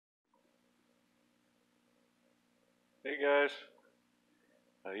Hey guys,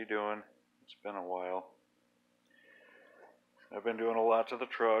 how you doing? It's been a while. I've been doing a lot to the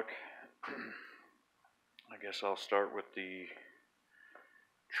truck. I guess I'll start with the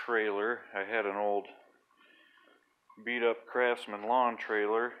trailer. I had an old beat up Craftsman lawn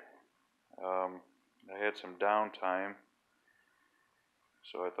trailer. I had some downtime,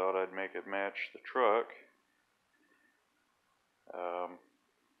 so I thought I'd make it match the truck. Um,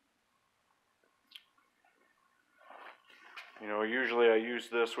 Usually I use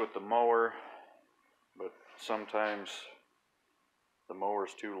this with the mower, but sometimes the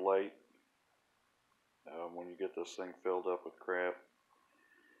mower's too light when you get this thing filled up with crap.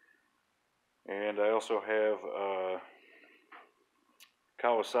 And I also have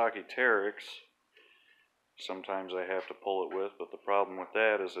Kawasaki Teryx. Sometimes I have to pull it with, but the problem with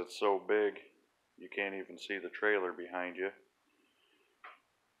that is it's so big you can't even see the trailer behind you.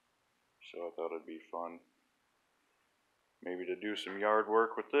 So I thought it'd be fun maybe to do some yard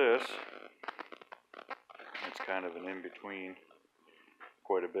work with this. It's kind of an in-between,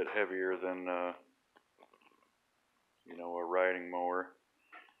 quite a bit heavier than a riding mower.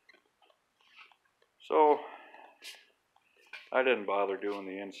 So I didn't bother doing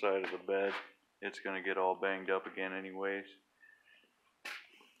the inside of the bed. It's going to get all banged up again anyways.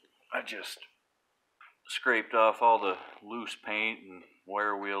 I just scraped off all the loose paint and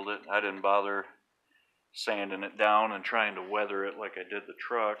wire wheeled it. I didn't bother sanding it down and trying to weather it like I did the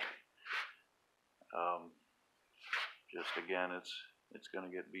truck. Just again, it's going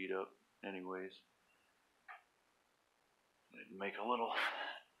to get beat up anyways. I'd make a little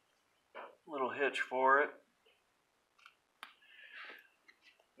hitch for it.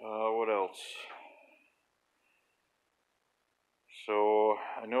 What else? So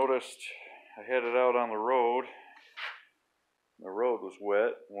I noticed I headed out on the road. The road was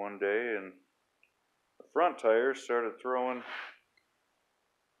wet one day, and the front tires started throwing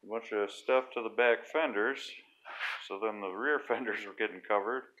a bunch of stuff to the back fenders. So then the rear fenders were getting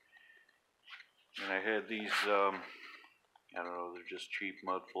covered. And I had these, I don't know, they're just cheap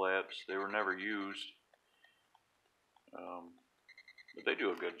mud flaps. They were never used. But they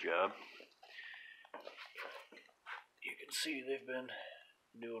do a good job. You can see they've been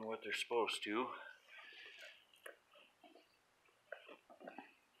doing what they're supposed to.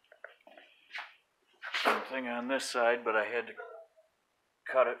 Same thing on this side, but I had to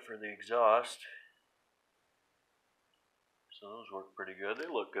cut it for the exhaust. So those work pretty good. They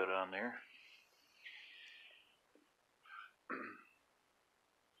look good on there.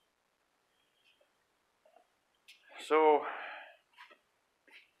 So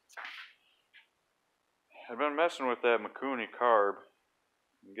I've been messing with that Mikuni carb.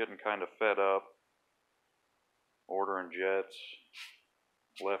 I'm getting kind of fed up ordering jets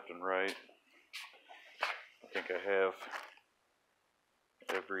left and right. I think I have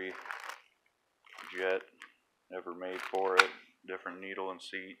every jet ever made for it, different needle and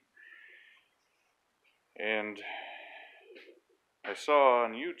seat. And I saw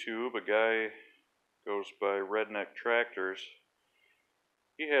on YouTube a guy goes by Redneck Tractors.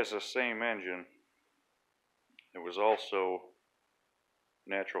 He has the same engine. It was also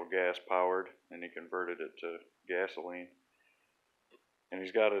natural gas powered, and he converted it to gasoline. And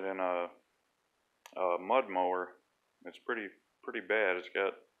he's got it in a mud mower. It's pretty bad. It's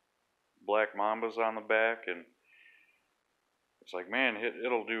got black mambas on the back, and it's like, man,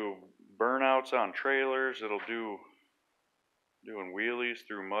 it'll do burnouts on trailers. It'll do doing wheelies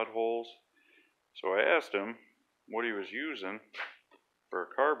through mud holes. So I asked him what he was using for a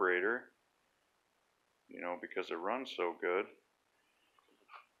carburetor, because it runs so good.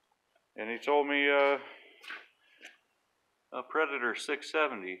 And he told me a Predator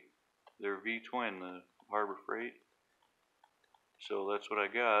 670, their V-twin, the Harbor Freight. So that's what I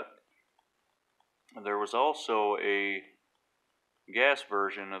got. And there was also a gas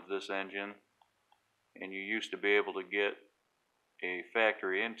version of this engine, and you used to be able to get a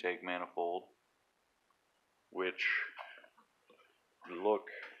factory intake manifold, which look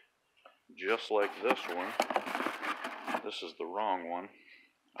just like this one. This is the wrong one.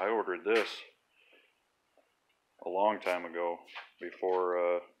 I ordered this a long time ago before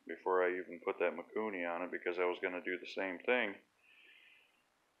I even put that Mikuni on it, because I was going to do the same thing,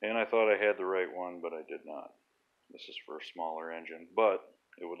 and I thought I had the right one, but I did not. This is for a smaller engine, but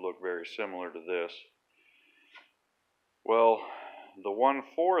it would look very similar to this. Well, the one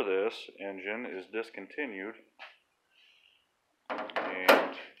for this engine is discontinued,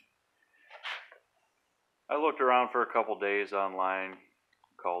 and I looked around for a couple days online,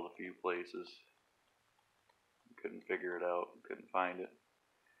 called a few places, couldn't figure it out, couldn't find it.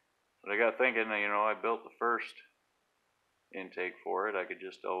 But I got thinking, I built the first intake for it, I could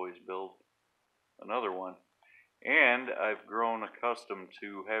just always build another one. And I've grown accustomed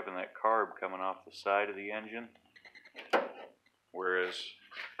to having that carb coming off the side of the engine, whereas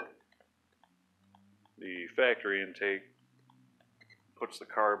the factory intake puts the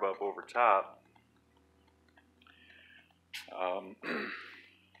carb up over top.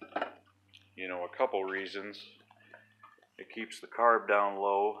 You know, a couple reasons. It keeps the carb down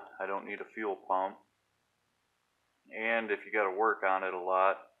low. I don't need a fuel pump. And if you got to work on it a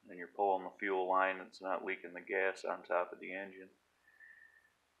lot and you're pulling the fuel line, it's not leaking the gas on top of the engine.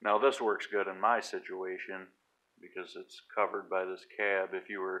 Now this works good in my situation because it's covered by this cab. If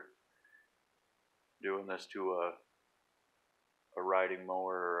you were doing this to a riding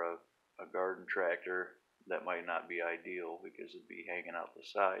mower or a garden tractor, that might not be ideal because it'd be hanging out the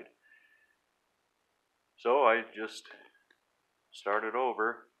side. So I just started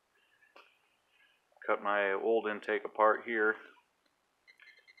over, cut my old intake apart here,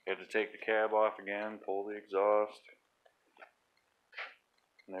 had to take the cab off again, pull the exhaust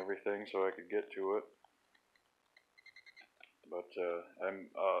and everything so I could get to it. But I'm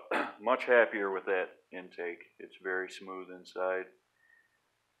much happier with that intake. It's very smooth inside.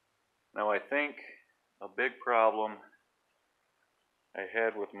 Now I think a big problem I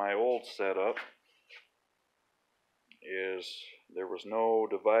had with my old setup is there was no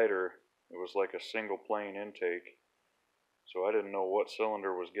divider. It was like a single plane intake, so I didn't know what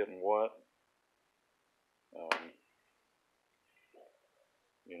cylinder was getting what.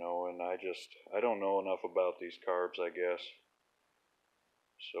 You know, and I don't know enough about these carbs, I guess.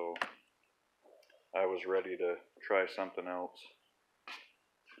 So I was ready to try something else,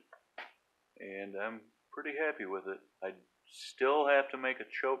 and I'm pretty happy with it. I still have to make a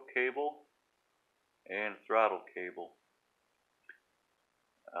choke cable and throttle cable.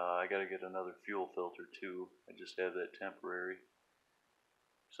 I gotta get another fuel filter too. I just have that temporary.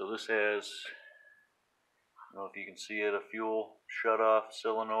 So this has, I don't know if you can see it, a fuel shut-off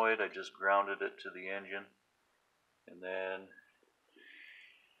solenoid. I just grounded it to the engine, and then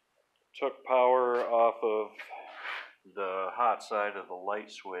took power off of the hot side of the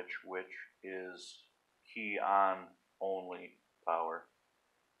light switch, which is key on only power,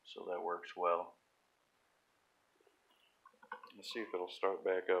 so that works well. Let's see if it'll start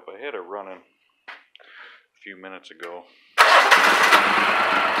back up. I had it running a few minutes ago.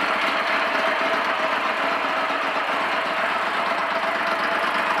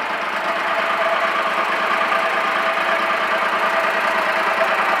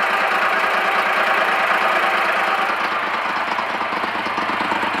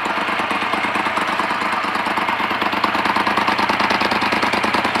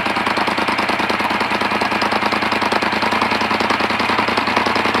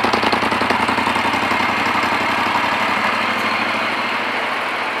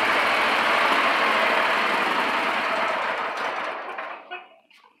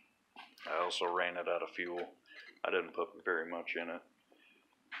 Also ran it out of fuel. I didn't put very much in it,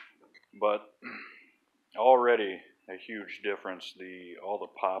 but already a huge difference. All the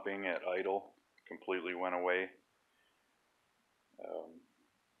popping at idle completely went away.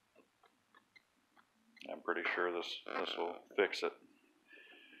 I'm pretty sure this will fix it.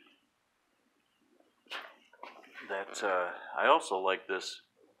 I also like this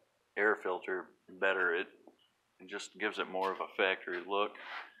air filter better. It just gives it more of a factory look.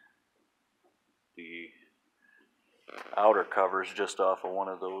 The outer cover is just off of one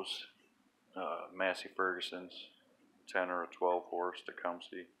of those Massey Ferguson's 10 or a 12 horse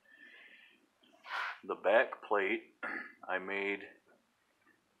Tecumseh. The back plate I made,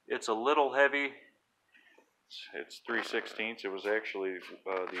 it's a little heavy. It's 3/16. It was actually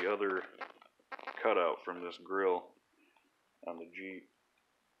the other cutout from this grill on the Jeep.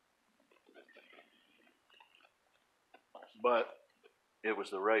 But it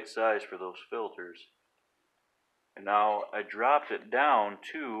was the right size for those filters. And now I dropped it down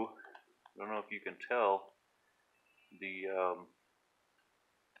to, I don't know if you can tell,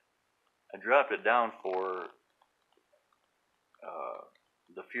 I dropped it down for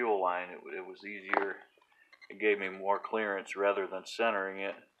the fuel line. It was easier. It gave me more clearance rather than centering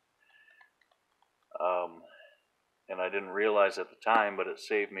it. And I didn't realize at the time, but it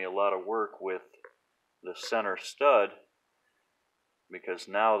saved me a lot of work with the center stud, because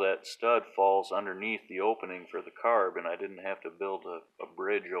now that stud falls underneath the opening for the carb, and I didn't have to build a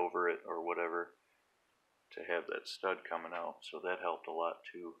bridge over it or whatever to have that stud coming out, so that helped a lot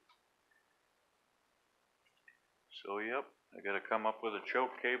too. So yep, I gotta come up with a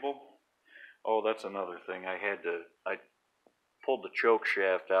choke cable. Oh, that's another thing. I pulled the choke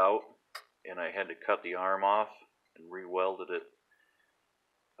shaft out, and I had to cut the arm off and re-welded it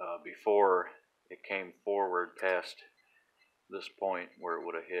before it came forward past this point where it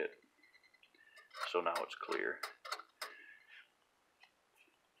would have hit. So now it's clear.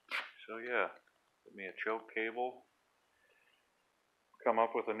 So yeah, get me a choke cable, come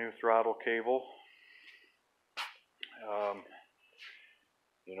up with a new throttle cable.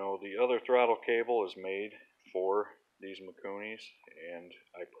 You know, the other throttle cable is made for these Mikunis, and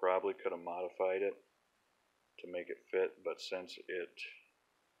I probably could have modified it to make it fit, but since it,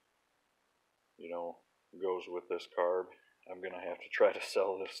 you know, goes with this carb, I'm gonna have to try to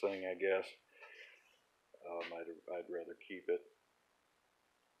sell this thing, I guess. I'd rather keep it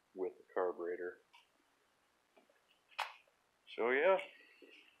with the carburetor. So yeah,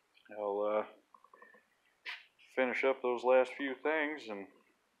 I'll finish up those last few things, and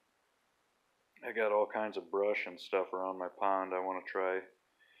I got all kinds of brush and stuff around my pond I want to try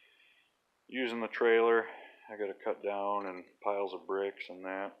using the trailer. I got to cut down and piles of bricks and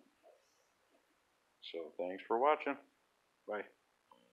that. So thanks for watching. Bye.